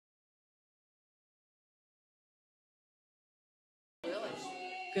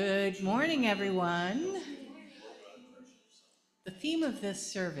Good morning, everyone. The theme of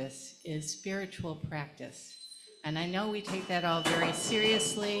this service is spiritual practice. And I know we take that all very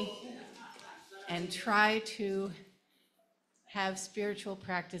seriously and try to have spiritual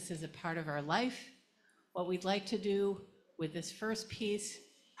practice as a part of our life. What we'd like to do with this first piece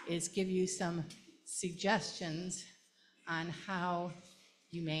is give you some suggestions on how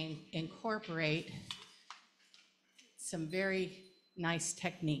you may incorporate some very nice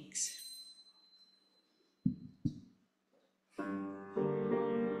techniques.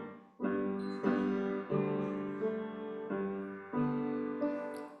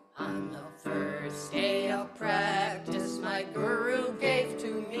 On the first day of practice, my guru gave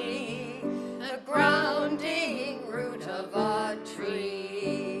to me the grounding root of a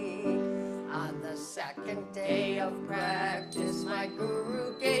tree. On the second day of practice, my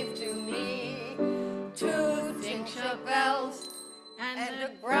guru gave to me 2 tingsha bells and a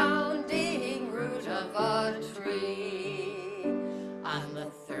grounding root of a tree. On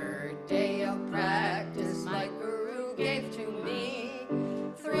the third day of practice, my guru gave to me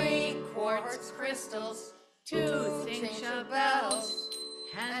 3 quartz crystals, 2 tingsha bells,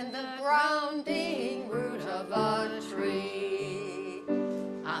 and the grounding root of a tree.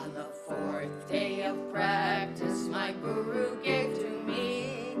 On the 4th day of practice, my guru gave to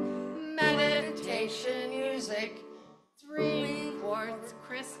me meditation music, 3 quartz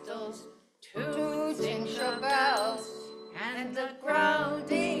crystals, 2 tingsha bells, and the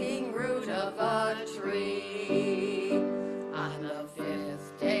grounding root of a tree. On the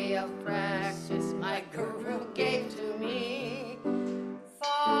 5th day of practice, my guru gave to me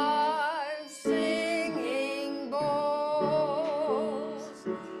 5 singing bowls,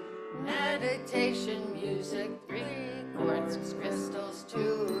 meditation music, 3 quartz crystals,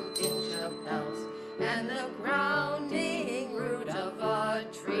 2 tingsha bells, and the grounding root of a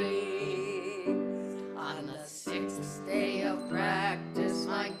tree. On the 6th day of practice,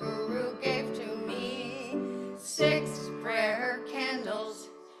 my guru gave to me 6 prayer candles,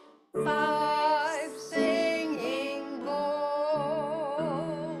 5 singing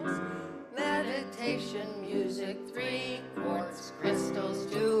bowls, meditation music, 3 quartz crystals,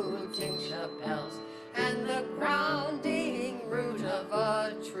 2 tingsha bells, and the grounding root of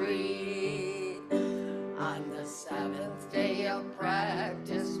a tree. On the 7th day of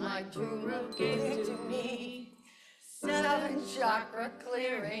practice, my guru gave to me 7 chakra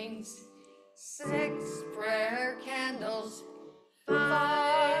clearings, 6 prayer candles,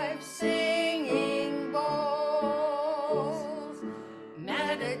 5 singing bowls,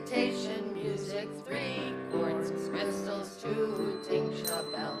 meditation music, 3 quartz crystals, 2 tingsha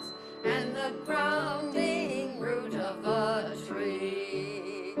bells, and the grounding root of a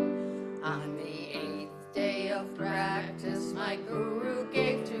tree. On the 8th day of practice, my guru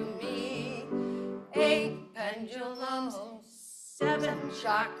gave to me 8 pendulums, 7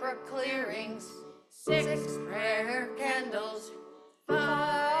 chakra clearings, 6 prayer candles,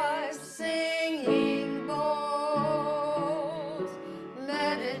 5 singing bowls,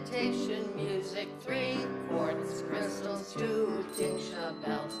 meditation music, 3 quartz crystals, 2 tingsha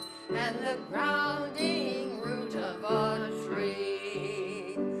bells, and the grounding root of a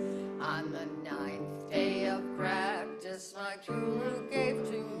tree. On the 9th day of practice, my guru gave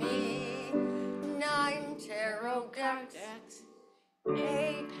to me 9 tarot decks,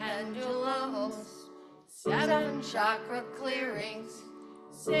 8 pendulums, 7 chakra clearings,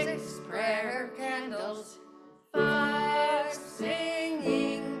 6 prayer candles, 5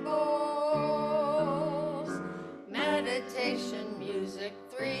 singing bowls, meditation music,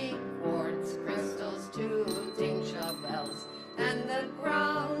 3 quartz crystals, 2 tingsha bells, and the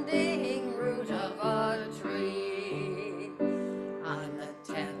grounding root of a tree. On the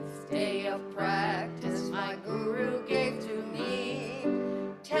 10th day of practice, my guru gave to me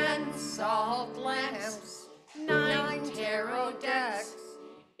 10 salt lamps, 9 tarot decks,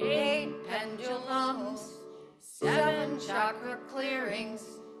 8 pendulums, 7 chakra clearings,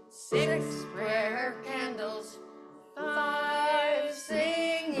 6 prayer candles, 5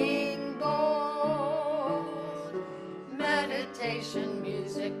 singing bowls, meditation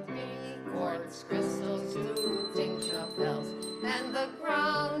music, 3 quartz crystals, 2 tingsha bells, and the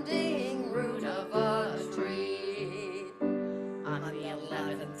grounding root of a tree. On the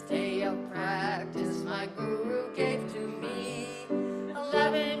 11th day of practice, my guru gave to me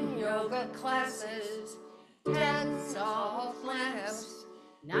 11 yoga classes, 10 salt lamps,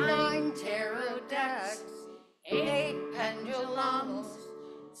 9 tarot decks, 8 pendulums,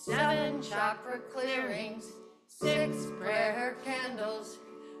 7 chakra clearings, 6 prayer candles,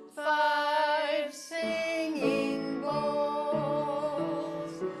 5 singing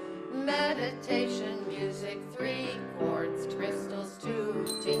bowls,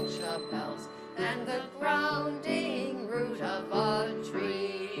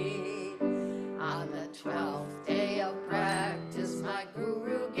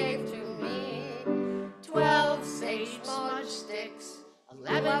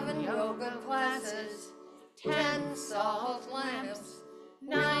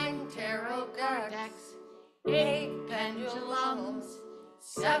 8 pendulums,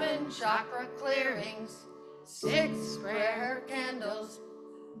 7 chakra clearings, 6 prayer candles,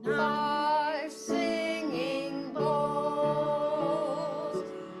 5 singing bowls,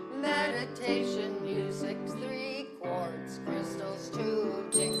 meditation music, 3 quartz crystals, 2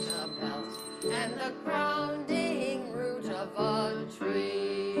 tinka bells, and the grounding root of a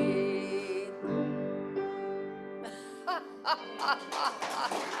tree. On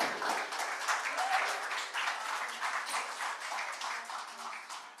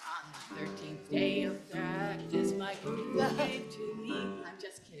the 13th day of practice, my guru gave to me. I'm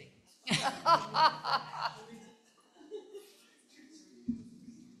just kidding.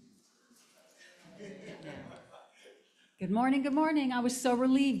 Good morning, good morning. I was so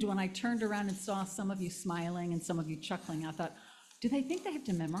relieved when I turned around and saw some of you smiling and some of you chuckling. I thought, do they think they have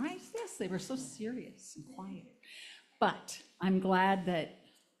to memorize this? They were so serious and quiet. But I'm glad that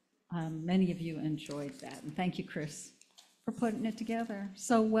many of you enjoyed that. And thank you, Chris, for putting it together.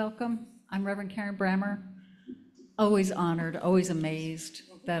 So welcome. I'm Reverend Karen Brammer. Always honored, always amazed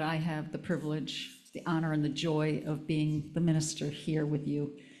that I have the privilege, the honor, and the joy of being the minister here with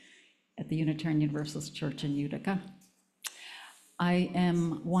you at the Unitarian Universalist Church in Utica. I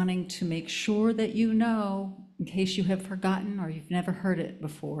am wanting to make sure that you know, in case you have forgotten or you've never heard it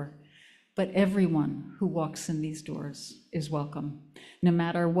before, but everyone who walks in these doors is welcome. No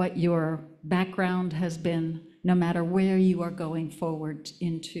matter what your background has been, no matter where you are going forward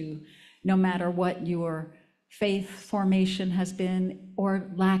into, no matter what your faith formation has been or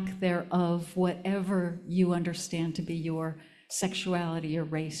lack thereof, whatever you understand to be your sexuality, your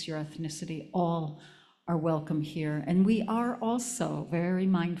race, your ethnicity, all are welcome here. And we are also very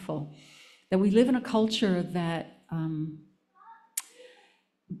mindful that we live in a culture that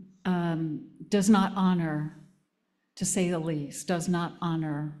does not honor, to say the least, does not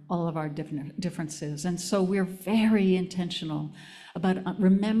honor all of our differences. And so we're very intentional about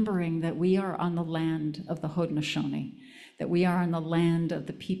remembering that we are on the land of the Haudenosaunee, that we are on the land of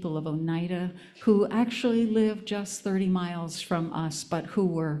the people of Oneida, who actually live just 30 miles from us, but who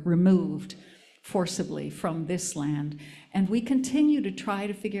were removed forcibly from this land. And we continue to try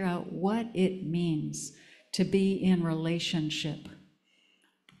to figure out what it means to be in relationship,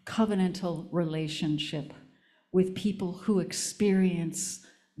 covenantal relationship with people who experience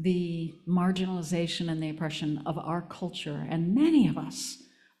the marginalization and the oppression of our culture. And many of us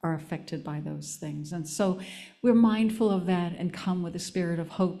are affected by those things. And so we're mindful of that and come with a spirit of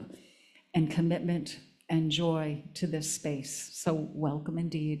hope and commitment and joy to this space. So welcome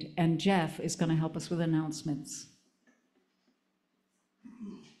indeed. And Jeff is going to help us with announcements.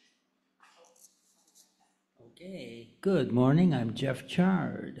 Okay, good morning. I'm Jeff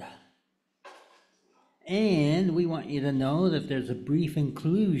Chard. And we want you to know that there's a brief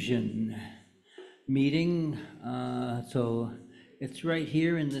inclusion meeting. So it's right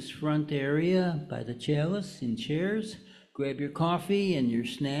here in this front area by the chalice in chairs. Grab your coffee and your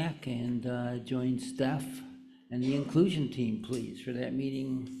snack and join Steph and the inclusion team, please, for that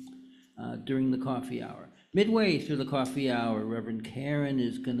meeting during the coffee hour. Midway through the coffee hour, Reverend Karen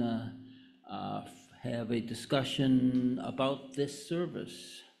is gonna have a discussion about this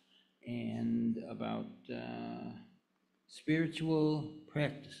service and about spiritual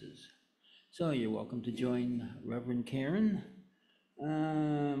practices. So you're welcome to join Reverend Karen.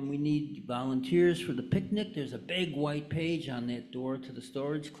 We need volunteers for the picnic. There's a big white page on that door to the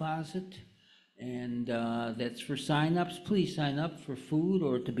storage closet, and that's for sign-ups. Please sign up for food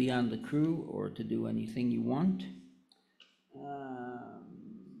or to be on the crew or to do anything you want.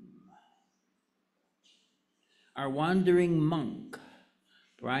 Our wandering monk,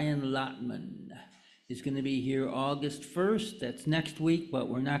 Brian Lotman, is going to be here August 1st. That's next week, but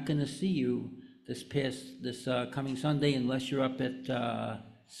we're not going to see you this coming Sunday unless you're up at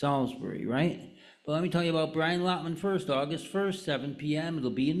Salisbury, right? But let me tell you about Brian Lotman first. August 1st, 7 p.m.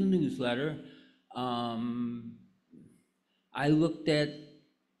 It'll be in the newsletter.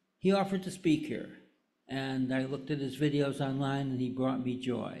 He offered to speak here, and I looked at his videos online, and he brought me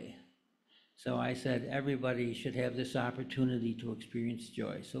joy. So I said, everybody should have this opportunity to experience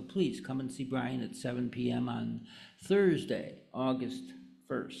joy. So please come and see Brian at 7 p.m. on Thursday, August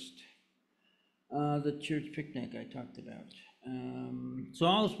 1st. The church picnic I talked about.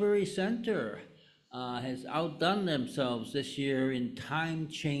 Salisbury Center has outdone themselves this year in time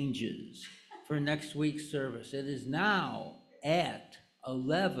changes for next week's service. It is now at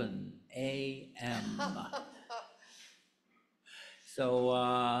 11 a.m. So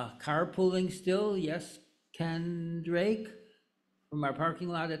carpooling still, yes, Ken Drake from our parking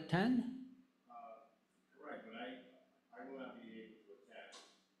lot at 10? Correct, but I will not be able to attend,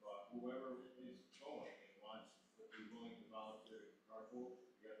 but whoever is going and wants carpool,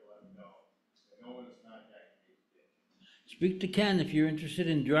 you have to let me know. And no one has contacted me today. Speak to Ken if you're interested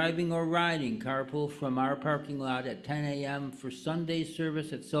in driving or riding carpool from our parking lot at 10 a.m. for Sunday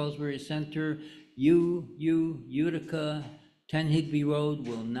service at Salisbury Center. Utica, 10 Higby Road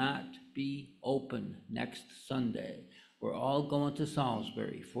will not be open next Sunday. We're all going to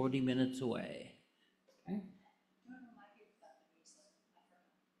Salisbury, 40 minutes away. Okay?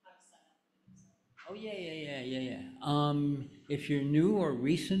 Oh, yeah. If you're new or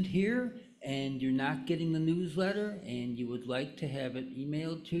recent here and you're not getting the newsletter and you would like to have it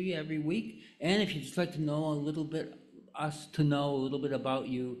emailed to you every week, and if you'd just like to know a little bit, us to know a little bit about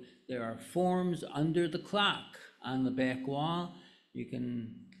you, there are forms under the clock on the back wall. You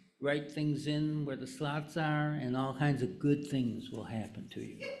can write things in where the slots are, and all kinds of good things will happen to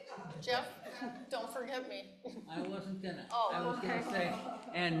you. Jeff, don't forget me. I wasn't gonna. Oh, I was gonna say,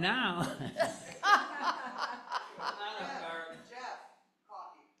 and now.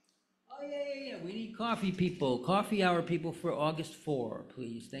 Oh, yeah. We need coffee people, coffee hour people for August 4,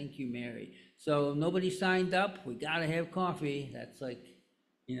 please. Thank you, Mary. So nobody signed up. We gotta have coffee. That's like,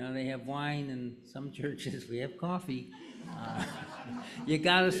 they have wine in some churches. We have coffee. You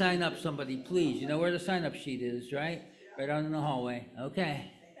gotta sign up, somebody, please. You know where the sign-up sheet is, right? Right out in the hallway.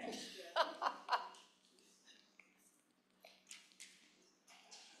 Okay.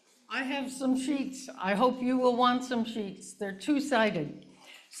 I have some sheets. I hope you will want some sheets. They're two-sided.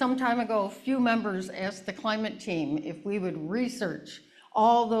 Some time ago, a few members asked the climate team if we would research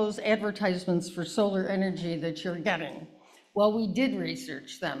all those advertisements for solar energy that you're getting. Well, we did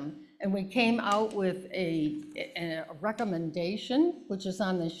research them, and we came out with a recommendation, which is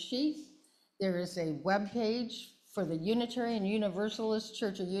on this sheet. There is a webpage for the Unitarian Universalist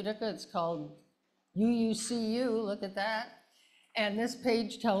Church of Utica. It's called UUCU, look at that. And this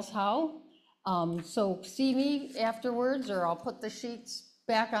page tells how. So see me afterwards, or I'll put the sheets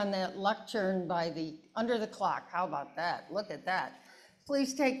back on that lectern under the clock. How about that? Look at that.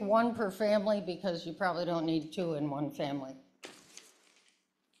 Please take one per family because you probably don't need two in one family.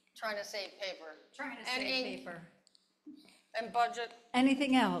 Trying to save paper. Trying to And save ink. paper. And budget.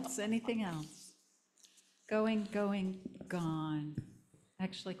 Anything else? Anything else? Going, gone.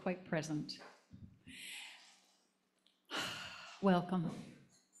 Actually quite present. Welcome.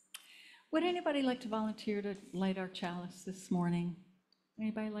 Would anybody like to volunteer to light our chalice this morning?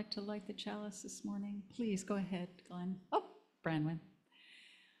 Anybody like to light the chalice this morning? Please go ahead, Glenn. Oh, Branwen.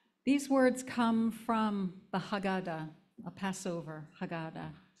 These words come from the Haggadah, a Passover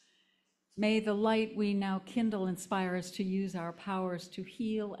Haggadah. May the light we now kindle inspire us to use our powers to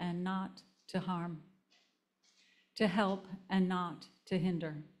heal and not to harm, to help and not to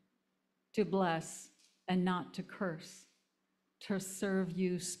hinder, to bless and not to curse, to serve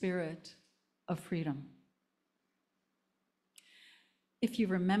you, Spirit of freedom. If you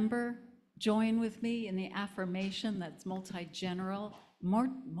remember, join with me in the affirmation that's multi-generational.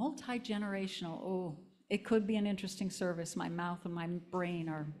 Oh, it could be an interesting service. My mouth and my brain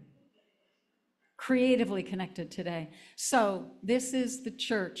are creatively connected today. So this is the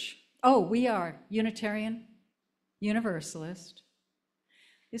church. Oh, we are Unitarian Universalist.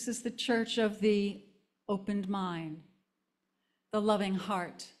 This is the church of the opened mind, the loving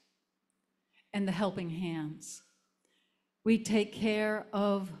heart, and the helping hands. We take care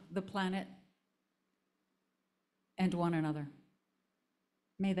of the planet and one another.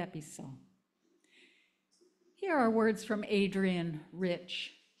 May that be so. Here are words from Adrian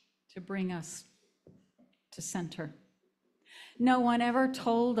Rich to bring us to center. No one ever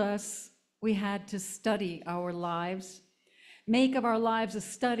told us we had to study our lives, make of our lives a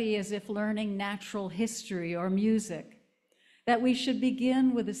study as if learning natural history or music, that we should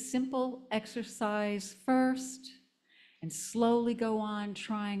begin with a simple exercise first and slowly go on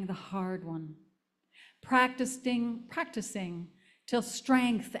trying the hard one, practicing till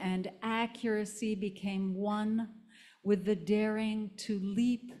strength and accuracy became one with the daring to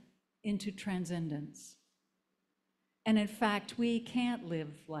leap into transcendence. And in fact, we can't live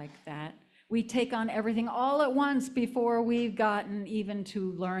like that. We take on everything all at once before we've gotten even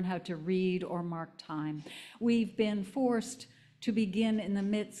to learn how to read or mark time. We've been forced to begin in the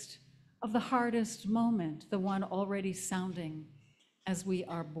midst of the hardest moment, the one already sounding as we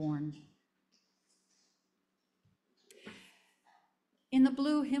are born. In the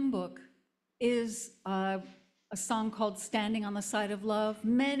Blue Hymn Book is a song called Standing on the Side of Love.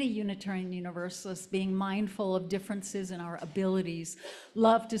 Many Unitarian Universalists, being mindful of differences in our abilities,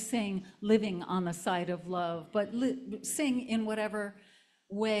 love to sing living on the side of love, but sing in whatever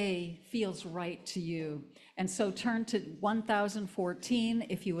way feels right to you. And so turn to 1014.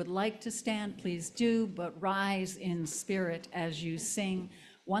 If you would like to stand, please do, but rise in spirit as you sing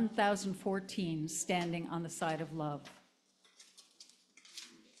 1014, Standing on the Side of Love.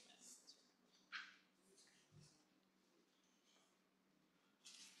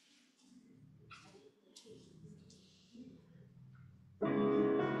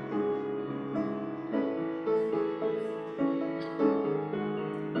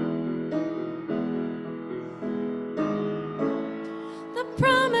 The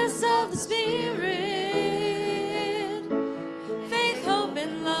promise of the Spirit, faith, hope,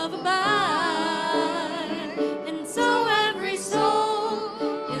 and love abide. And so every soul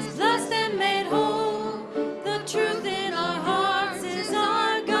is blessed and made whole. The truth in our hearts is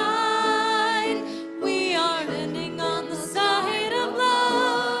our guide. We are ending on the side of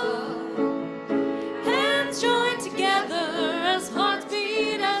love. Hands joined together as hearts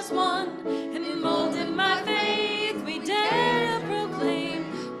beat as one. And molded by faith, we dare to proclaim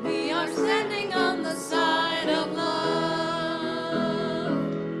we are standing on the side of love.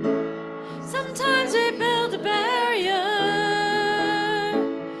 Sometimes we build a barrier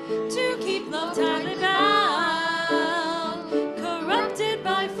to keep love tightly bound, corrupted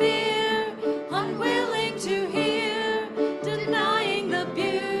by fear, unwilling to hear, denying the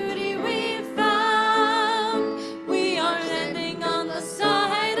beauty we found. We are standing on the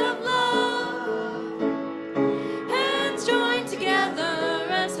side of love. Hands joined together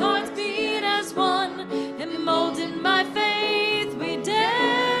as hearts beat as one, emboldened by faith, we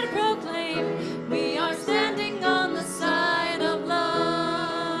dare to proclaim we are standing on the side of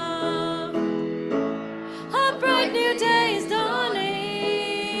love. A bright new day is dawning,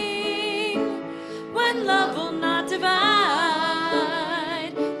 when love will not divide.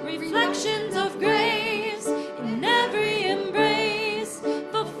 Reflections of grace in every embrace,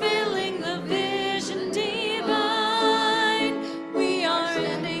 fulfilling the vision divine. We are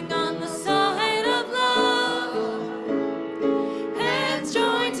ending on the side of love. Hands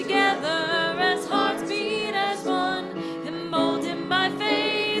joined together as hearts beat as one, emboldened by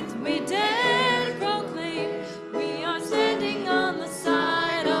faith, we dare to proclaim we are standing on the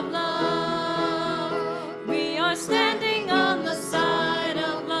side of love. We are standing on the side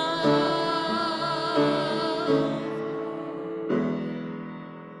of love.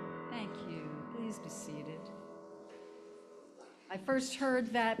 Thank you. Please be seated. I first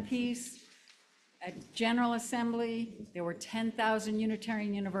heard that piece at General Assembly. There were 10,000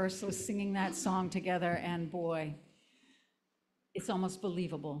 Unitarian Universalists singing that song together, and boy, it's almost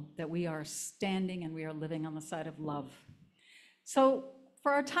believable that we are standing and we are living on the side of love. So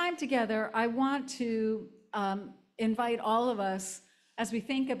for our time together, I want to invite all of us, as we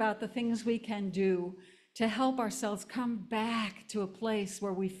think about the things we can do to help ourselves come back to a place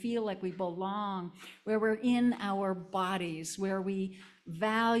where we feel like we belong, where we're in our bodies, where we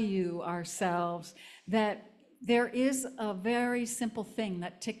value ourselves, that there is a very simple thing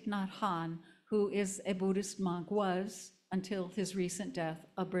that Thich Nhat Hanh, who is a Buddhist monk, was until his recent death,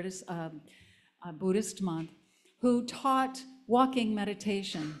 a Buddhist monk, who taught walking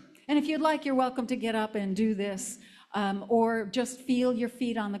meditation. And if you'd like, you're welcome to get up and do this, or just feel your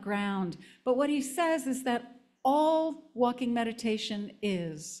feet on the ground. But what he says is that all walking meditation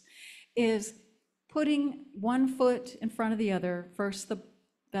is putting one foot in front of the other, first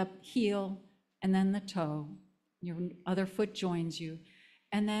the heel and then the toe. Your other foot joins you.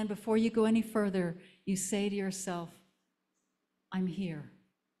 And then before you go any further, you say to yourself, I'm here.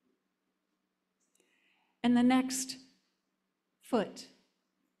 And the next foot,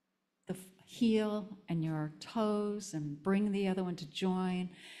 the heel and your toes, and bring the other one to join.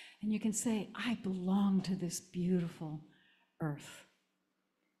 And you can say, I belong to this beautiful earth.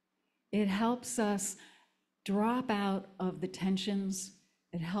 It helps us drop out of the tensions.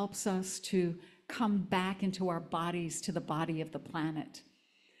 It helps us to come back into our bodies, to the body of the planet.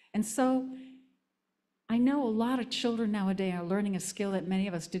 And so I know a lot of children nowadays are learning a skill that many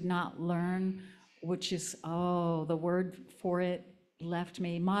of us did not learn, which is, the word for it left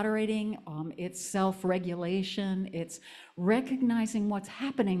me, moderating. It's self-regulation. It's recognizing what's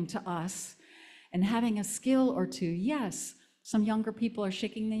happening to us and having a skill or two. Yes, some younger people are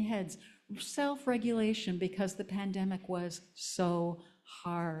shaking their heads. Self-regulation, because the pandemic was so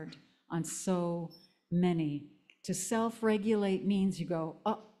hard on so many. To self-regulate means you go,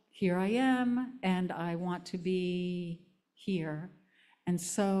 oh, here I am, and I want to be here. And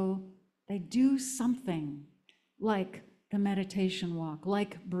so they do something like the meditation walk,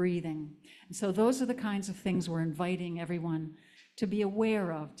 like breathing. And so those are the kinds of things we're inviting everyone to be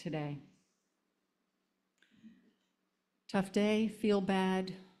aware of today. Tough day, feel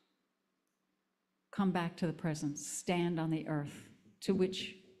bad, come back to the present, stand on the earth to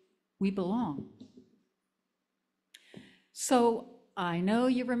which we belong. So I know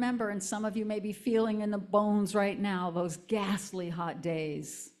you remember, and some of you may be feeling in the bones right now, those ghastly hot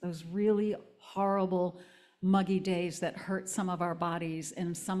days, those really horrible, muggy days that hurt some of our bodies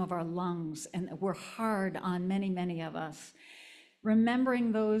and some of our lungs, and were hard on many, many of us.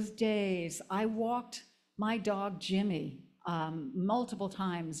 Remembering those days, I walked my dog Jimmy multiple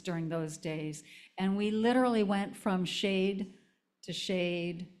times during those days, and we literally went from shade to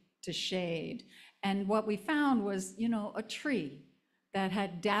shade to shade. And what we found was, a tree that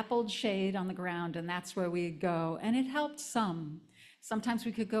had dappled shade on the ground, and that's where we'd go. And it helped some. Sometimes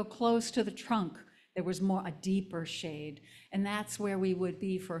we could go close to the trunk. There was a deeper shade. And that's where we would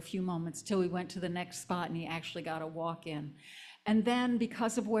be for a few moments till we went to the next spot and he actually got a walk in. And then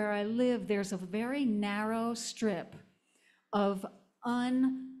because of where I live, there's a very narrow strip of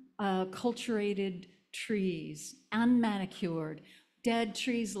unculturated trees, unmanicured, dead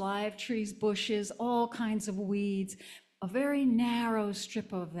trees, live trees, bushes, all kinds of weeds, a very narrow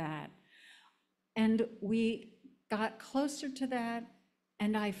strip of that. And we got closer to that,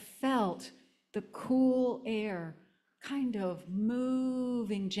 and I felt the cool air kind of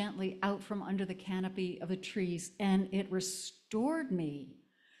moving gently out from under the canopy of the trees, and it restored me.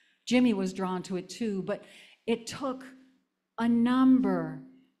 Jimmy was drawn to it too, but it took a number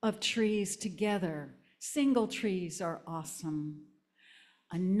of trees together. Single trees are awesome.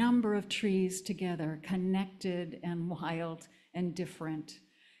 A number of trees together, connected and wild and different,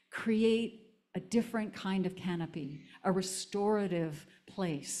 create a different kind of canopy, a restorative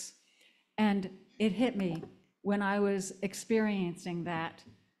place. And it hit me when I was experiencing that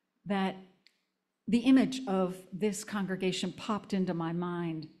the image of this congregation popped into my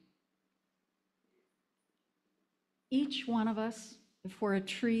mind. Each one of us, if we're a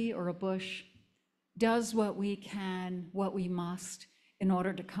tree or a bush, does what we can, what we must, in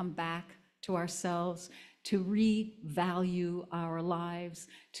order to come back to ourselves, to revalue our lives,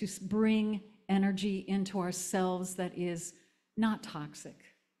 to bring energy into ourselves that is not toxic,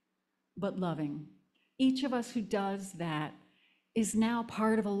 but loving. Each of us who does that is now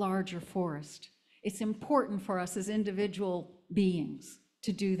part of a larger forest. It's important for us as individual beings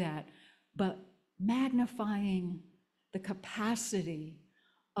to do that, but magnifying the capacity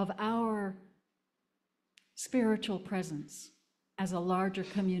of our spiritual presence as a larger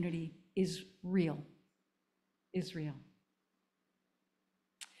community is real.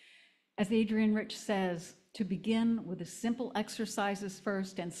 As Adrienne Rich says, to begin with the simple exercises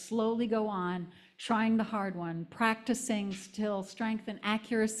first and slowly go on, trying the hard one, practicing till strength and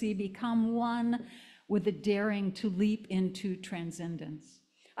accuracy become one with the daring to leap into transcendence.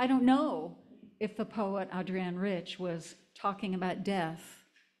 I don't know if the poet Adrienne Rich was talking about death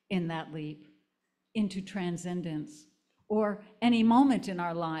in that leap into transcendence, or any moment in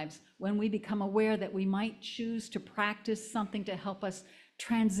our lives when we become aware that we might choose to practice something to help us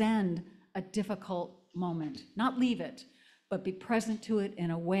transcend a difficult moment. Not leave it, but be present to it in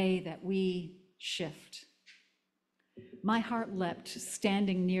a way that we shift. My heart leapt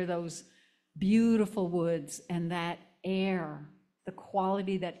standing near those beautiful woods and that air, the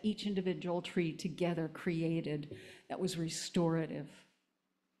quality that each individual tree together created that was restorative.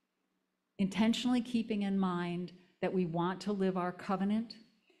 Intentionally keeping in mind that we want to live our covenant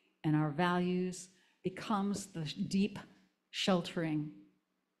and our values becomes the deep sheltering.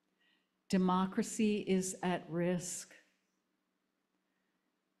 Democracy is at risk.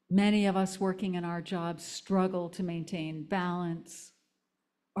 Many of us working in our jobs struggle to maintain balance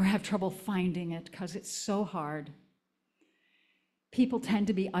or have trouble finding it because it's so hard. People tend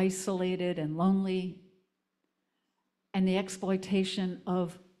to be isolated and lonely, and the exploitation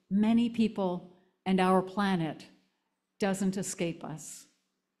of many people and our planet doesn't escape us.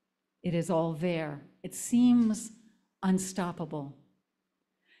 It is all there. It seems unstoppable.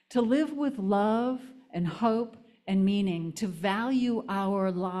 To live with love and hope and meaning, to value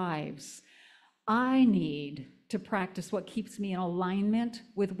our lives, I need to practice what keeps me in alignment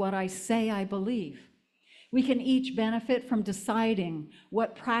with what I say I believe. We can each benefit from deciding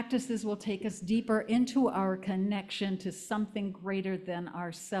what practices will take us deeper into our connection to something greater than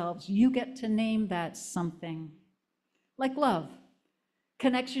ourselves. You get to name that something. Like love,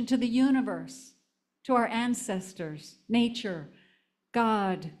 connection to the universe, to our ancestors, nature,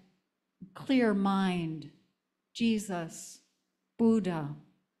 God, clear mind, Jesus, Buddha.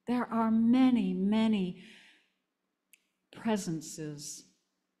 There are many, many presences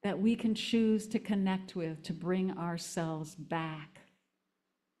that we can choose to connect with to bring ourselves back.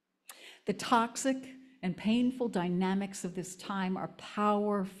 The toxic and painful dynamics of this time are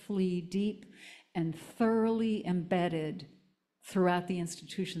powerfully deep and thoroughly embedded throughout the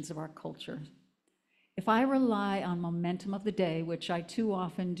institutions of our culture. If I rely on momentum of the day, which I too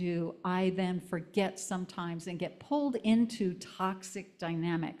often do, I then forget sometimes and get pulled into toxic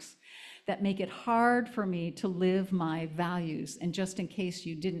dynamics that make it hard for me to live my values. And just in case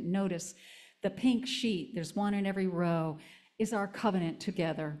you didn't notice, the pink sheet, there's one in every row, is our covenant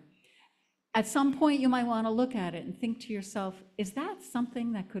together. At some point, you might want to look at it and think to yourself, is that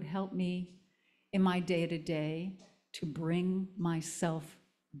something that could help me in my day-to-day to bring myself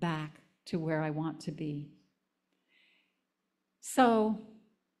back to where I want to be? So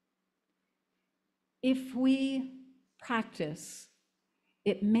if we practice,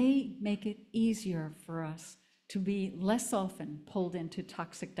 it may make it easier for us to be less often pulled into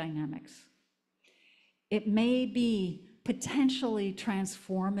toxic dynamics. It may be potentially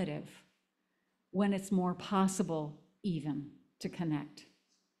transformative when it's more possible even to connect.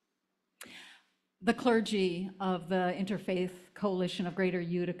 The clergy of the Interfaith Coalition of Greater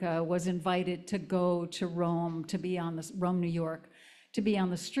Utica was invited to go to Rome, Rome, New York, to be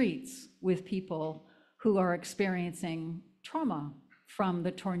on the streets with people who are experiencing trauma from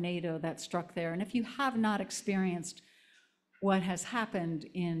the tornado that struck there. And if you have not experienced what has happened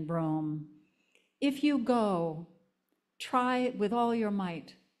in Rome, if you go, try with all your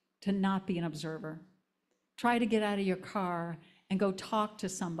might to not be an observer. Try to get out of your car and go talk to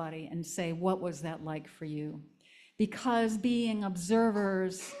somebody and say, what was that like for you? Because being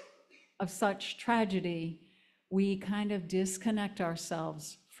observers of such tragedy, we kind of disconnect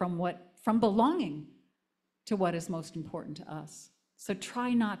ourselves from belonging to what is most important to us. So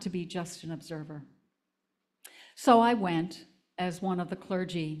try not to be just an observer. So I went as one of the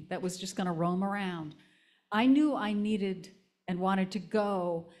clergy that was just going to roam around. I knew I needed and wanted to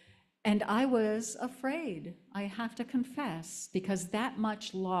go, and I was afraid, I have to confess, because that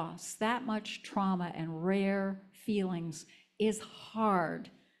much loss, that much trauma and rare feelings is hard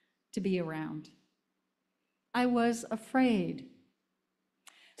to be around. I was afraid.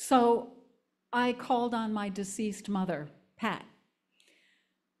 So I called on my deceased mother, Pat,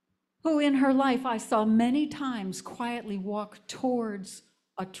 who in her life I saw many times quietly walk towards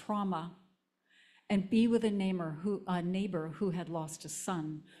a trauma and be with a neighbor who had lost a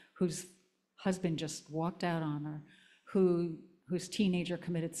son, whose husband just walked out on her, whose teenager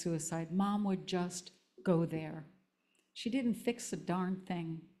committed suicide. Mom would just go there. She didn't fix a darn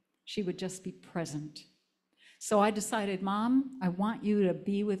thing. She would just be present. So I decided, Mom, I want you to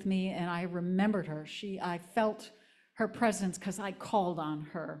be with me. And I remembered her. I felt her presence because I called on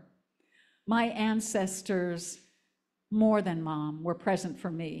her. My ancestors, more than Mom, were present for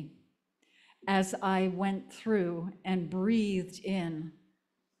me as I went through and breathed in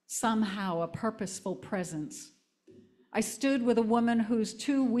somehow a purposeful presence. I stood with a woman who's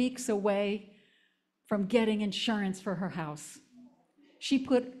 2 weeks away from getting insurance for her house. She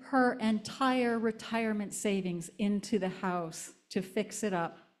put her entire retirement savings into the house to fix it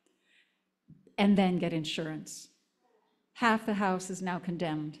up and then get insurance. Half the house is now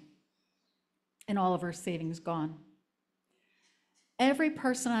condemned and all of her savings gone. Every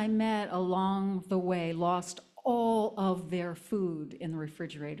person I met along the way lost all of their food in the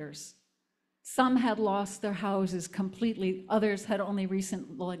refrigerators. Some had lost their houses completely. Others had only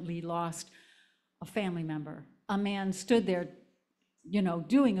recently lost a family member. A man stood there,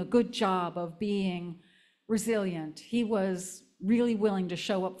 doing a good job of being resilient. He was really willing to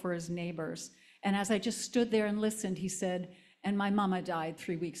show up for his neighbors. And as I just stood there and listened, he said, and my mama died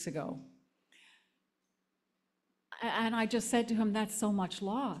 3 weeks ago. And I just said to him, that's so much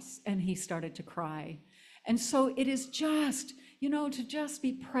loss. And he started to cry. And so it is just, to just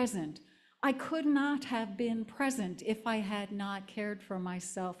be present. I could not have been present if I had not cared for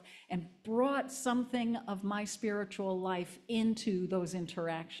myself and brought something of my spiritual life into those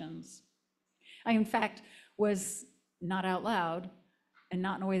interactions. I, in fact, was not out loud and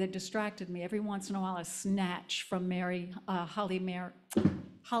not in a way that distracted me. Every once in a while, a snatch from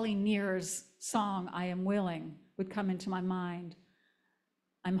Holly Near's song, I Am Willing, would come into my mind.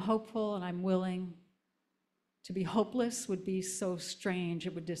 I'm hopeful and I'm willing. To be hopeless would be so strange,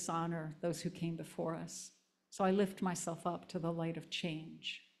 it would dishonor those who came before us. So I lift myself up to the light of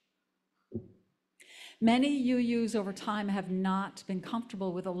change. Many UUs over time have not been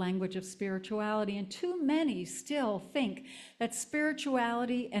comfortable with the language of spirituality, and too many still think that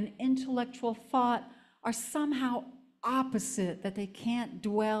spirituality and intellectual thought are somehow opposite, that they can't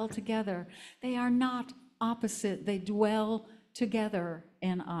dwell together. They are not opposite, they dwell together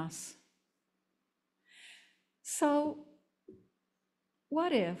in us. So,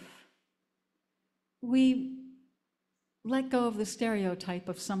 what if we let go of the stereotype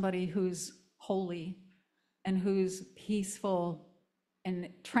of somebody who's holy and who's peaceful and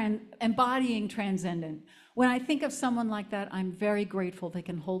embodying transcendent. When I think of someone like that, I'm very grateful they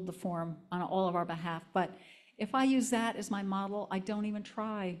can hold the form on all of our behalf. But if I use that as my model, I don't even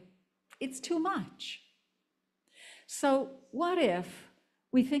try. It's too much. So what if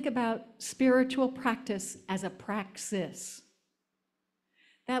we think about spiritual practice as a praxis?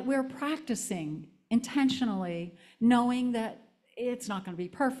 That we're practicing intentionally, knowing that it's not going to be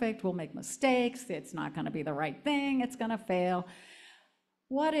perfect, we'll make mistakes, it's not going to be the right thing, it's going to fail.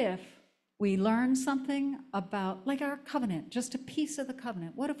 What if we learn something about, like our covenant, just a piece of the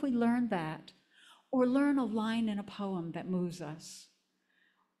covenant? What if we learn that? Or learn a line in a poem that moves us?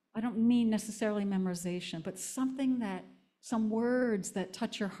 I don't mean necessarily memorization, but something that, some words that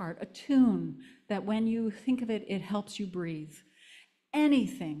touch your heart, a tune that when you think of it, it helps you breathe.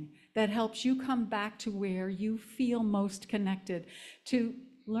 Anything that helps you come back to where you feel most connected, to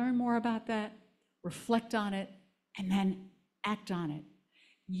learn more about that, reflect on it, and then act on it.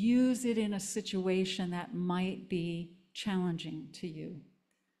 Use it in a situation that might be challenging to you.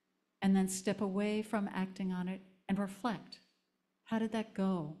 And then step away from acting on it and reflect. How did that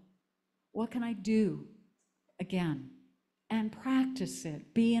go? What can I do again? And practice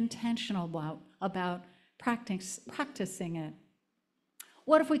it. Be intentional about practicing it.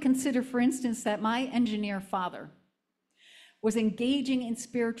 What if we consider, for instance, that my engineer father was engaging in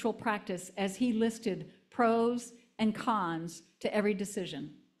spiritual practice as he listed pros and cons to every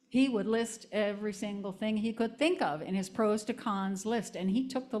decision? He would list every single thing he could think of in his pros to cons list, and he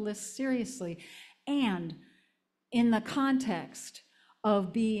took the list seriously. And in the context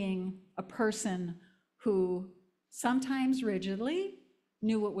of being a person who sometimes rigidly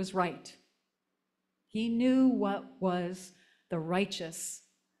knew what was right. He knew what was the righteous,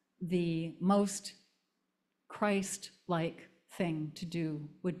 the most Christ-like thing to do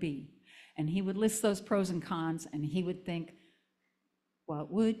would be. And he would list those pros and cons, and he would think, what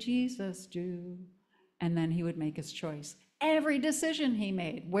would Jesus do? And then he would make his choice. Every decision he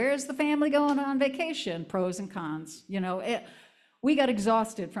made, where's the family going on vacation? Pros and cons. You know, we got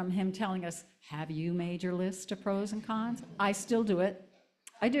exhausted from him telling us, have you made your list of pros and cons? I still do it.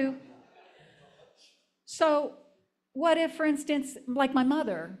 I do. So what if, for instance, like my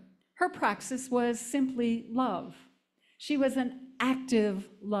mother, her praxis was simply love. She was an active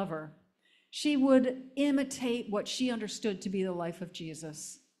lover. She would imitate what she understood to be the life of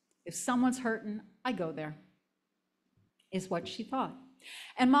Jesus. If someone's hurting, I go there, is what she thought.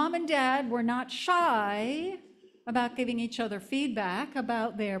 And mom and dad were not shy about giving each other feedback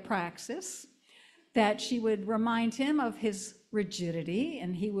about their praxis, that she would remind him of his rigidity,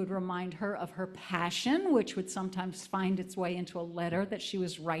 and he would remind her of her passion, which would sometimes find its way into a letter that she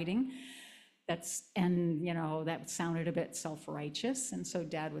was writing. And you know, that sounded a bit self-righteous. And so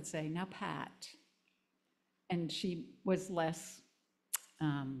dad would say, now, Pat. And she was less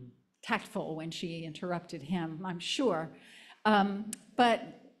tactful when she interrupted him, I'm sure. But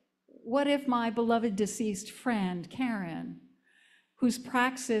what if my beloved deceased friend, Karen, whose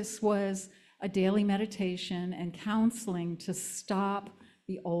praxis was a daily meditation and counseling to stop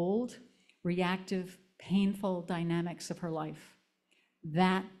the old, reactive, painful dynamics of her life,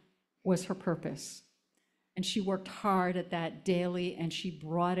 that was her purpose. And she worked hard at that daily, and she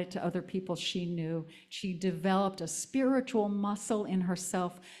brought it to other people she knew. She developed a spiritual muscle in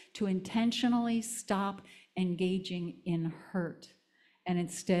herself to intentionally stop engaging in hurt. And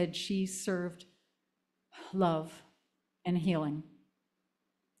instead, she served love and healing.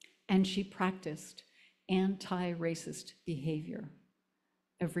 And she practiced anti-racist behavior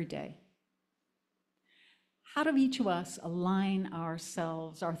every day. How do each of us align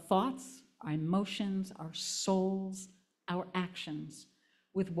ourselves, our thoughts, our emotions, our souls, our actions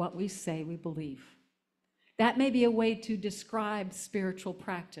with what we say we believe? That may be a way to describe spiritual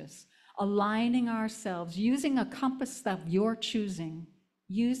practice, aligning ourselves, using a compass of your choosing,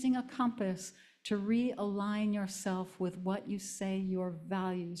 using a compass to realign yourself with what you say your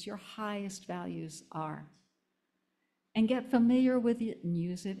values, your highest values are. And get familiar with it and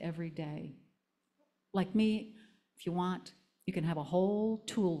use it every day. Like me, if you want, you can have a whole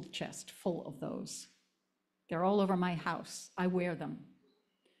tool chest full of those. They're all over my house. I wear them.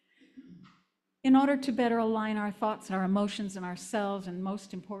 In order to better align our thoughts and our emotions and ourselves, and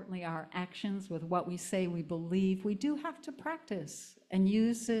most importantly, our actions with what we say we believe, we do have to practice and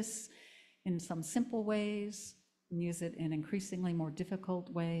use this in some simple ways, and use it in increasingly more difficult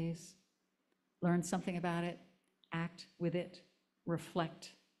ways. Learn something about it, act with it,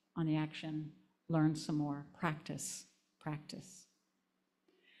 reflect on the action, learn some more, practice, practice.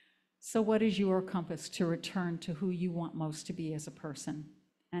 So what is your compass to return to who you want most to be as a person?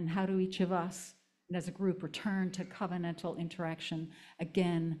 And how do each of us, and as a group, return to covenantal interaction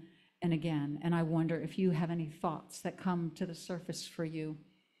again and again? And I wonder if you have any thoughts that come to the surface for you.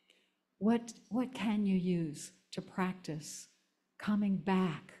 What can you use to practice coming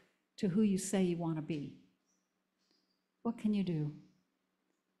back to who you say you want to be? What can you do?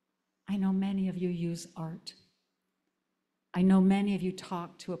 I know many of you use art. I know many of you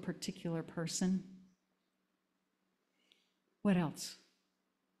talk to a particular person. What else?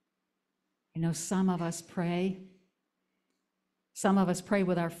 I know some of us pray. Some of us pray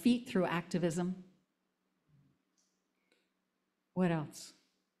with our feet through activism. What else?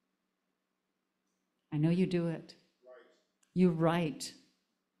 I know you do it. You write.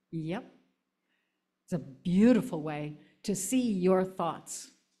 Yep. It's a beautiful way to see your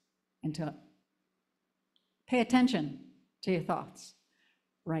thoughts and to pay attention to your thoughts.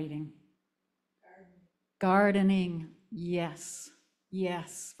 Writing. Gardening. Yes.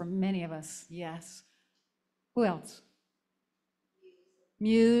 Yes. For many of us, yes. Who else?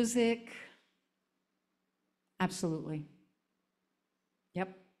 Music. Absolutely.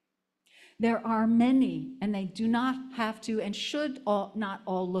 Yep. There are many, and they do not have to and should not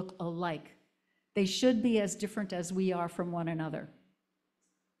all look alike. They should be as different as we are from one another.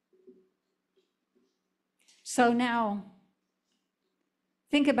 So now,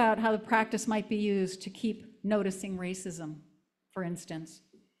 think about how the practice might be used to keep noticing racism, for instance.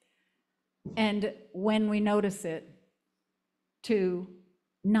 And when we notice it, to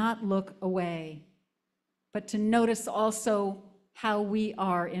not look away, but to notice also how we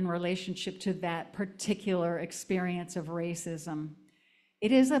are in relationship to that particular experience of racism.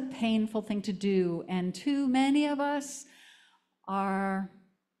 It is a painful thing to do, and too many of us are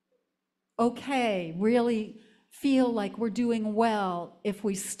okay, really feel like we're doing well if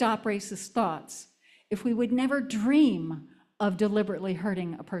we stop racist thoughts, if we would never dream of deliberately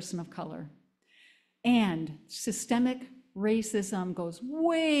hurting a person of color. And systemic racism goes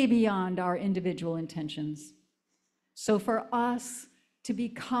way beyond our individual intentions. So for us to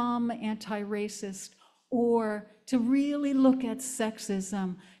become anti-racist or to really look at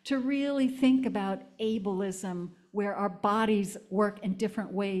sexism, to really think about ableism, where our bodies work in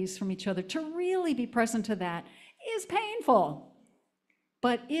different ways from each other, to really be present to that is painful.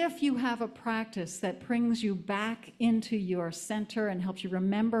 But if you have a practice that brings you back into your center and helps you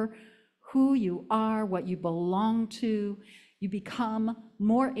remember who you are, what you belong to, you become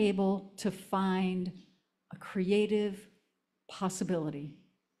more able to find a creative possibility.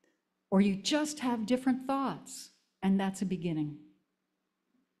 Or you just have different thoughts, and that's a beginning.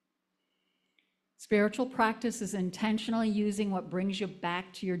 Spiritual practice is intentionally using what brings you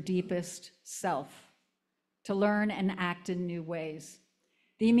back to your deepest self to learn and act in new ways.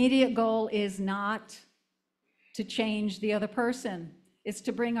 The immediate goal is not to change the other person. It's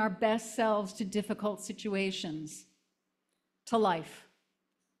to bring our best selves to difficult situations, to life,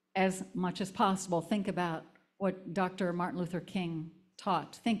 as much as possible. Think about what Dr. Martin Luther King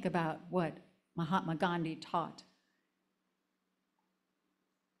taught. Think about what Mahatma Gandhi taught.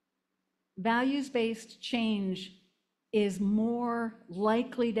 Values-based change is more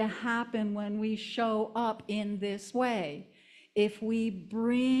likely to happen when we show up in this way. If we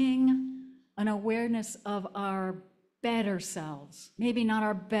bring an awareness of our better selves, maybe not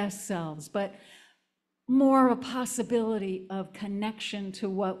our best selves, but more of a possibility of connection to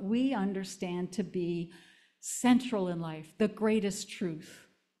what we understand to be central in life, the greatest truth.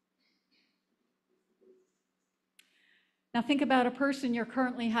 Now think about a person you're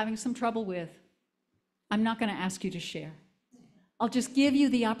currently having some trouble with. I'm not going to ask you to share. I'll just give you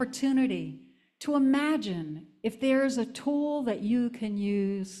the opportunity to imagine if there's a tool that you can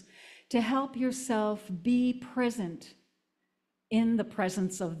use to help yourself be present in the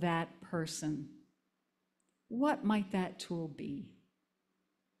presence of that person. What might that tool be?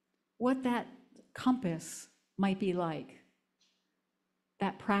 What that compass might be like?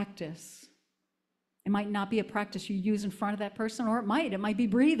 That practice. It might not be a practice you use in front of that person, or it might be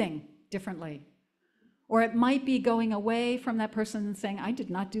breathing differently. Or it might be going away from that person and saying, I did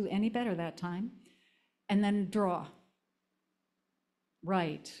not do any better that time. And then draw,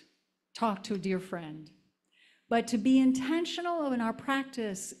 write, talk to a dear friend. But to be intentional in our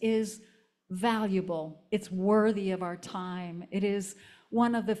practice is valuable. It's worthy of our time. It is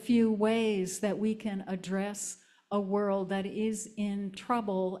one of the few ways that we can address a world that is in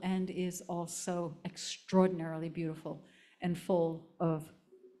trouble and is also extraordinarily beautiful and full of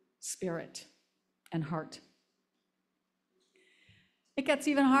spirit and heart. It gets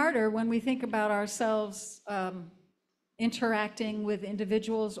even harder when we think about ourselves interacting with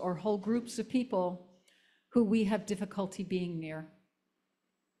individuals or whole groups of people who we have difficulty being near.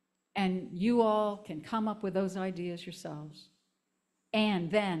 And you all can come up with those ideas yourselves.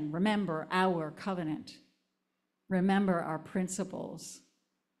 And then remember our covenant. Remember our principles.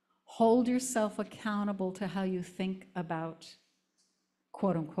 Hold yourself accountable to how you think about,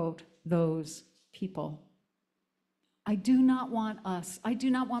 quote unquote, those people. I do not want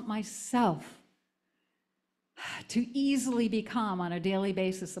myself to easily become on a daily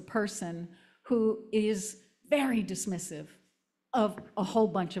basis a person who is very dismissive of a whole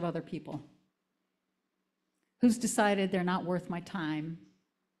bunch of other people, who's decided they're not worth my time,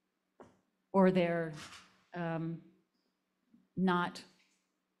 or they're not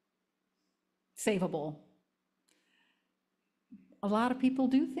savable. A lot of people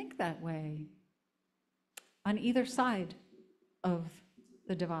do think that way on either side of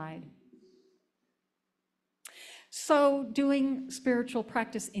the divide. So doing spiritual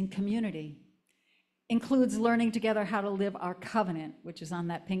practice in community includes learning together how to live our covenant, which is on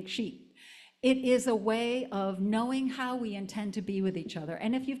that pink sheet. It is a way of knowing how we intend to be with each other.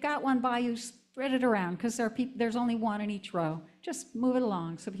 And if you've got one by you, spread it around, because there's only one in each row. Just move it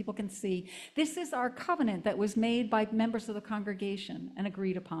along so people can see. This is our covenant that was made by members of the congregation and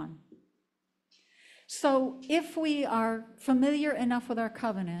agreed upon. So if we are familiar enough with our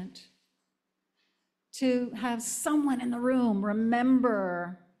covenant to have someone in the room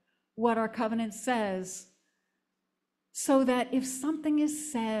remember what our covenant says, so that if something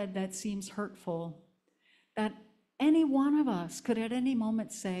is said that seems hurtful, that any one of us could at any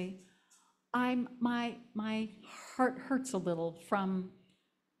moment say, my heart hurts a little from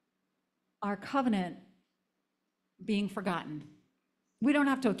our covenant being forgotten. We don't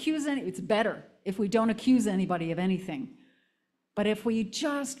have to accuse it's better if we don't accuse anybody of anything. But if we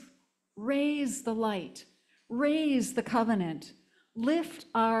just raise the light, raise the covenant, lift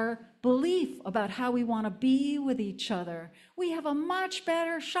our belief about how we want to be with each other, we have a much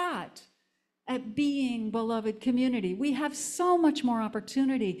better shot at being beloved community. We have so much more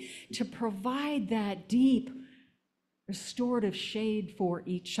opportunity to provide that deep, restorative shade for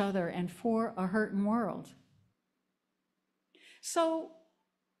each other and for a hurting world. So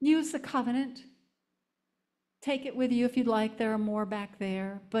use the covenant. Take it with you if you'd like. There are more back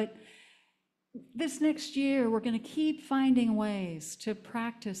there. But this next year, we're going to keep finding ways to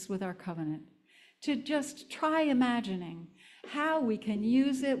practice with our covenant, to just try imagining how we can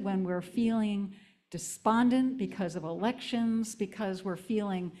use it when we're feeling despondent because of elections, because we're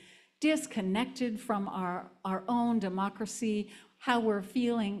feeling disconnected from our own democracy, how we're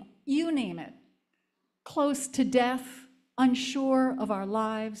feeling, you name it, close to death, unsure of our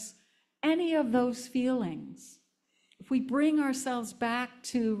lives, any of those feelings. If we bring ourselves back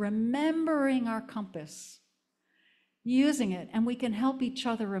to remembering our compass, using it, and we can help each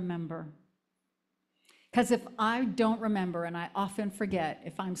other remember. Because if I don't remember, and I often forget,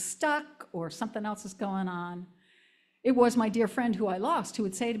 if I'm stuck or something else is going on, it was my dear friend who I lost who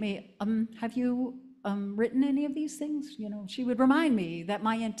would say to me, have you written any of these things? You know, she would remind me that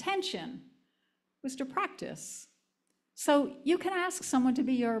my intention was to practice. So you can ask someone to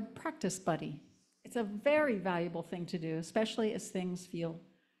be your practice buddy. It's a very valuable thing to do, especially as things feel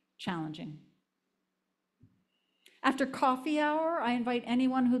challenging. After coffee hour, I invite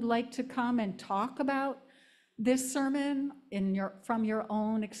anyone who'd like to come and talk about this sermon from your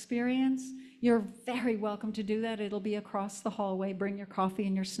own experience. You're very welcome to do that. It'll be across the hallway. Bring your coffee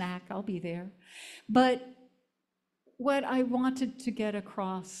and your snack. I'll be there. But what I wanted to get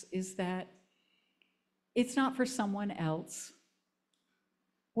across is that it's not for someone else.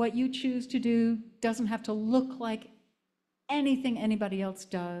 What you choose to do doesn't have to look like anything anybody else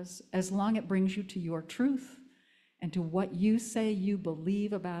does, as long as it brings you to your truth and to what you say you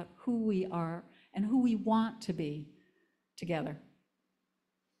believe about who we are and who we want to be together.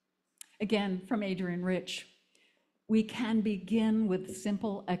 Again, from Adrienne Rich, we can begin with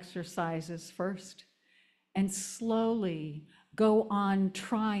simple exercises first and slowly go on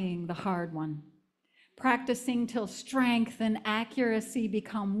trying the hard one, practicing till strength and accuracy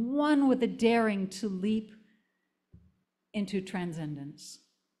become one with the daring to leap into transcendence.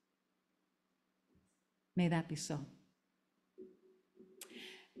 May that be so.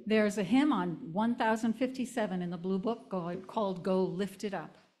 There's a hymn on 1057 in the Blue Book called Go Lift It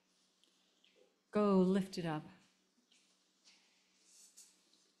Up. Go lift it up.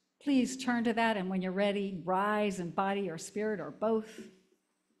 Please turn to that, and when you're ready, rise in body or spirit or both.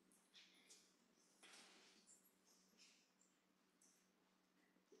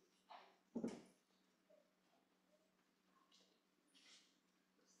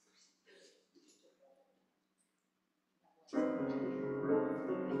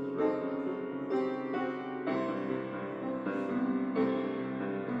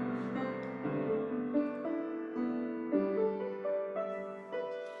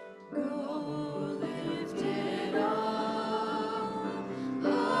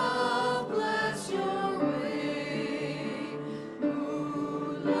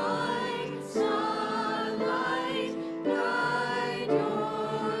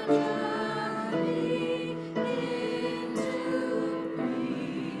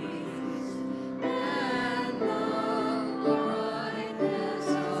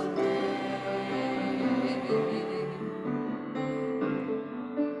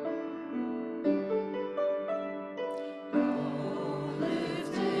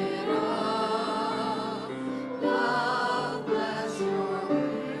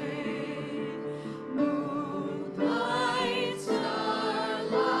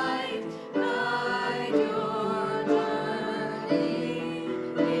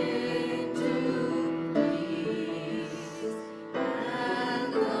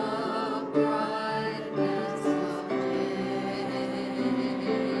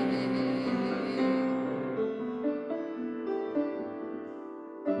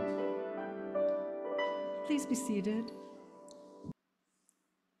 Please be seated.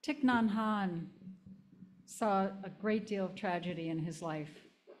 Thich Nhat Hanh saw a great deal of tragedy in his life.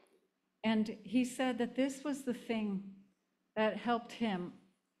 And he said that this was the thing that helped him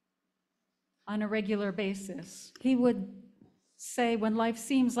on a regular basis. He would say, when life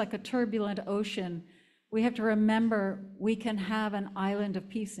seems like a turbulent ocean, we have to remember we can have an island of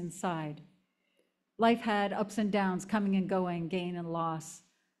peace inside. Life had ups and downs, coming and going, gain and loss.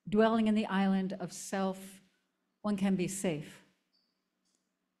 Dwelling in the island of self, one can be safe.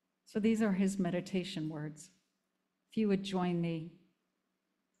 So these are his meditation words. If you would join me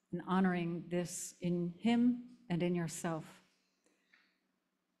in honoring this in him and in yourself.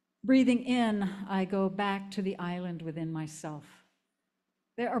 Breathing in, I go back to the island within myself.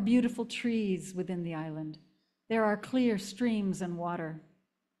 There are beautiful trees within the island. There are clear streams and water.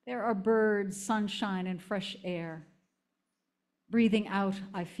 There are birds, sunshine, and fresh air. Breathing out,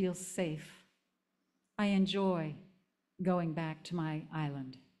 I feel safe. I enjoy going back to my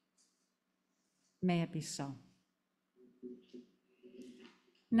island. May it be so.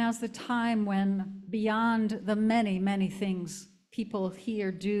 Now's the time when, beyond the many, many things people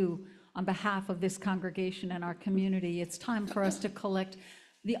here do on behalf of this congregation and our community, it's time for us to collect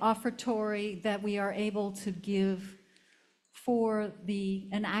the offertory that we are able to give for the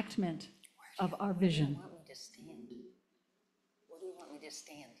enactment of our vision. What do you want me to stand? What do you want me to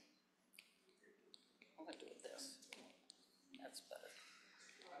stand? I'm gonna do it this. That's better.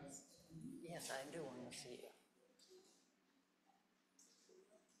 Yes, I do want to see you.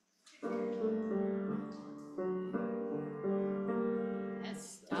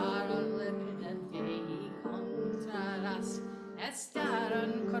 Estaron lepidei contraras,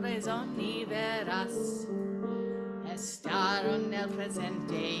 estaron corazoni veras, estaron nel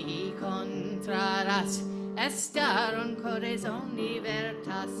presente y contraras, estaron corazoni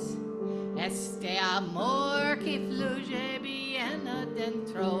veritas, este amor que fluye bien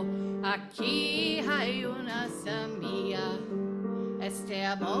adentro, aquí hay una semilla, este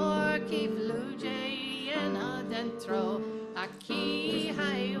amor que fluye bien adentro, aquí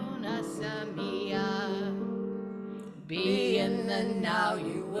hay una semilla. Be in the now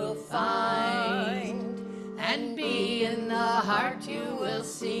you will find, and be in the heart you will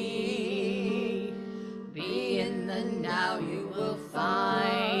see. Be in the now you will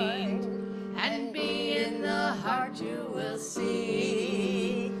find, and be in the heart you will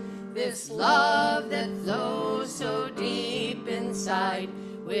see. This love that flows so deep inside,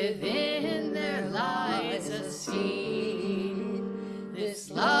 within there lies a seed. This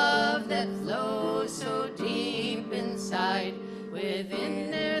love that flows so deep inside,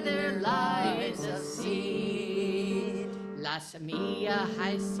 within there lies a seed. La semilla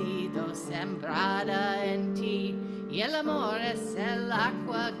ha sido sembrada en ti, y el amor es el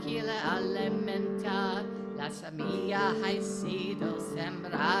agua que la alimenta. La semilla ha sido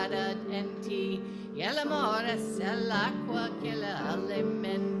sembrada en ti, y el amor es el agua que la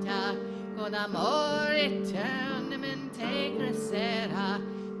alimenta. Con amor eternamente crecerá,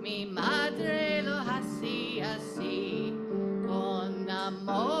 mi madre lo hacía así. Con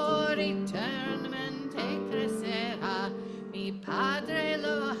amor eternamente crecerá, mi padre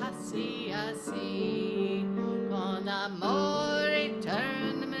lo hacía así. Con amor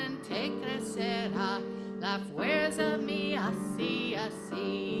eternamente crecerá, la fuerza mía así,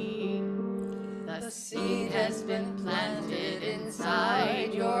 así. The seed has been planted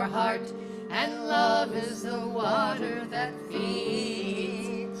inside your heart, and love is the water that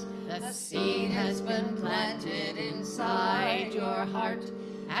feeds. The seed has been planted inside your heart,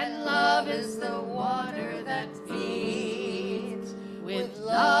 and love is the water that feeds. With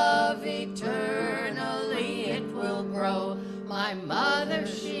love eternally it will grow. My mother,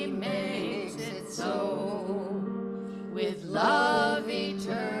 she makes it so. With love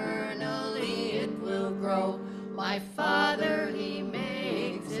eternally it will grow. My Father, he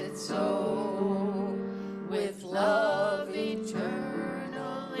makes it so. With love eternally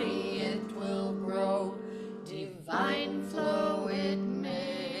it will grow. Divine flow, it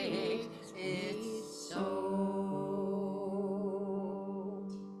makes it so.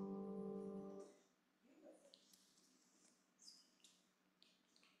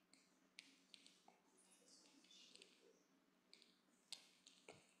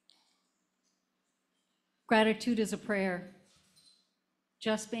 Gratitude is a prayer.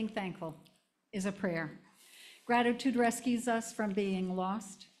 Just being thankful is a prayer. Gratitude rescues us from being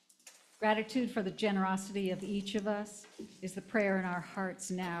lost. Gratitude for the generosity of each of us is the prayer in our hearts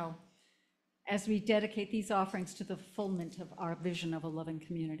now as we dedicate these offerings to the fulfillment of our vision of a loving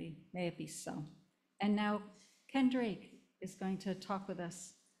community. May it be so. And now Ken Drake is going to talk with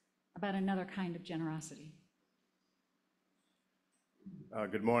us about another kind of generosity.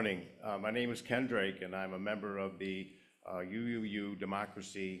 Good morning. My name is Ken Drake, and I'm a member of the UUU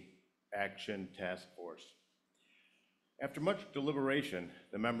Democracy Action Task Force. After much deliberation,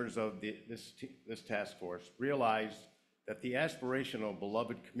 the members of this task force realized that the aspirational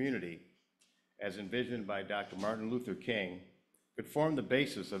beloved community, as envisioned by Dr. Martin Luther King, could form the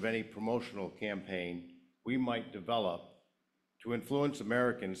basis of any promotional campaign we might develop to influence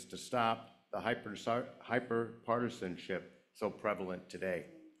Americans to stop the hyper-partisanship so prevalent today.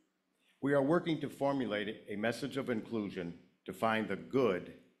 We are working to formulate a message of inclusion to find the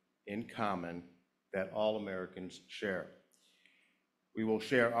good in common that all Americans share. We will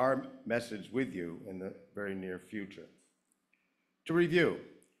share our message with you in the very near future. To review,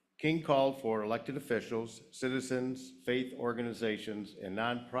 King called for elected officials, citizens, faith organizations, and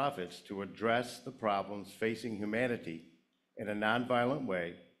nonprofits to address the problems facing humanity in a nonviolent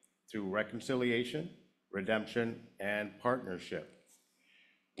way through reconciliation, redemption, and partnership.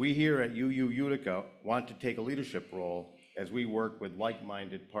 We here at UU Utica want to take a leadership role as we work with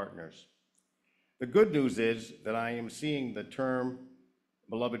like-minded partners. The good news is that I am seeing the term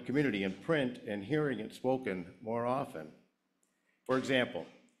beloved community in print and hearing it spoken more often. For example,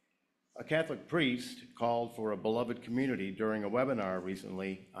 a Catholic priest called for a beloved community during a webinar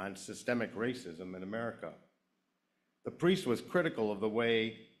recently on systemic racism in America. The priest was critical of the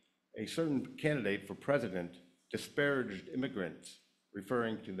way a certain candidate for president disparaged immigrants,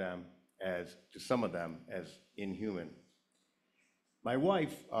 referring to some of them as inhuman. My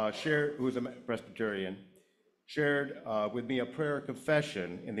wife, who is a Presbyterian, shared with me a prayer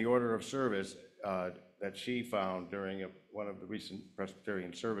confession in the order of service that she found during one of the recent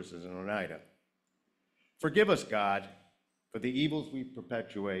Presbyterian services in Oneida. Forgive us, God, for the evils we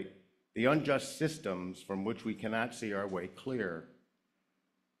perpetuate, the unjust systems from which we cannot see our way clear.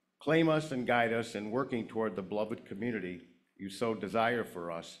 Claim us and guide us in working toward the beloved community you so desire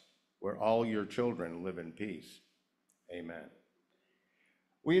for us, where all your children live in peace. Amen.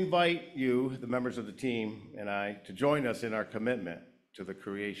 We invite you, the members of the team, and I, to join us in our commitment to the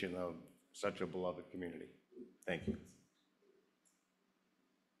creation of such a beloved community. Thank you.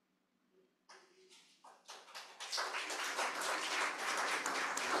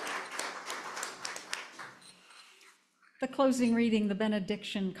 The closing reading, the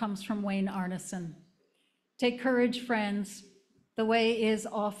benediction, comes from Wayne Arneson. Take courage, friends. The way is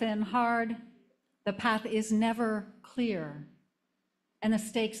often hard. The path is never clear. And the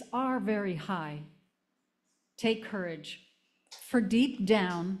stakes are very high. Take courage, for deep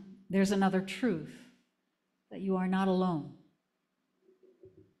down, there's another truth, that you are not alone.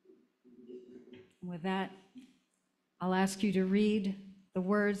 With that, I'll ask you to read the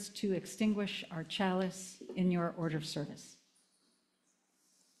words to extinguish our chalice in your order of service.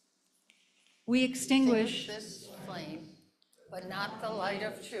 We extinguish this flame, but not the light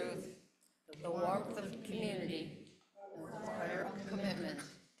of truth, the warmth of community, and the fire of commitment.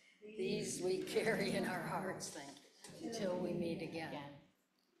 These we carry in our hearts, until we meet again.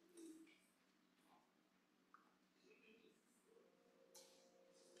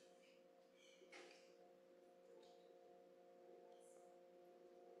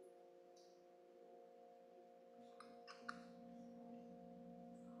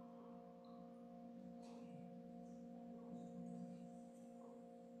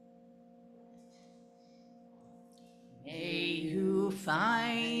 May you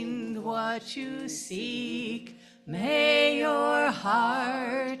find what you seek. May your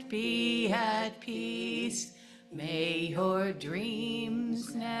heart be at peace. May your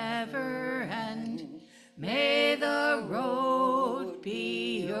dreams never end. May the road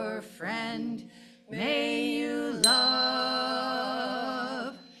be your friend. May you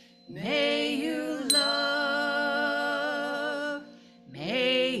love. May you love.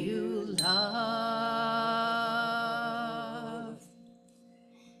 May you love.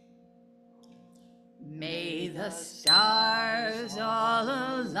 May the stars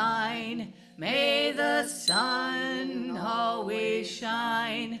all align. May the sun always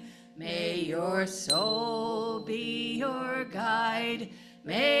shine. May your soul be your guide.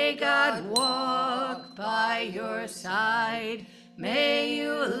 May God walk by your side. May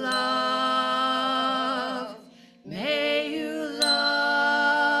you love. May you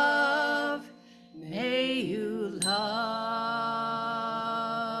love. May you love.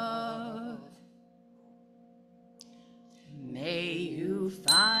 May you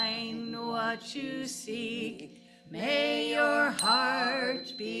find what you seek. May your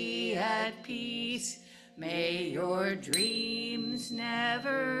heart be at peace. May your dreams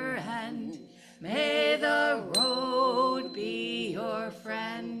never end. May the road be your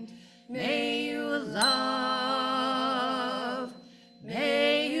friend. May you love.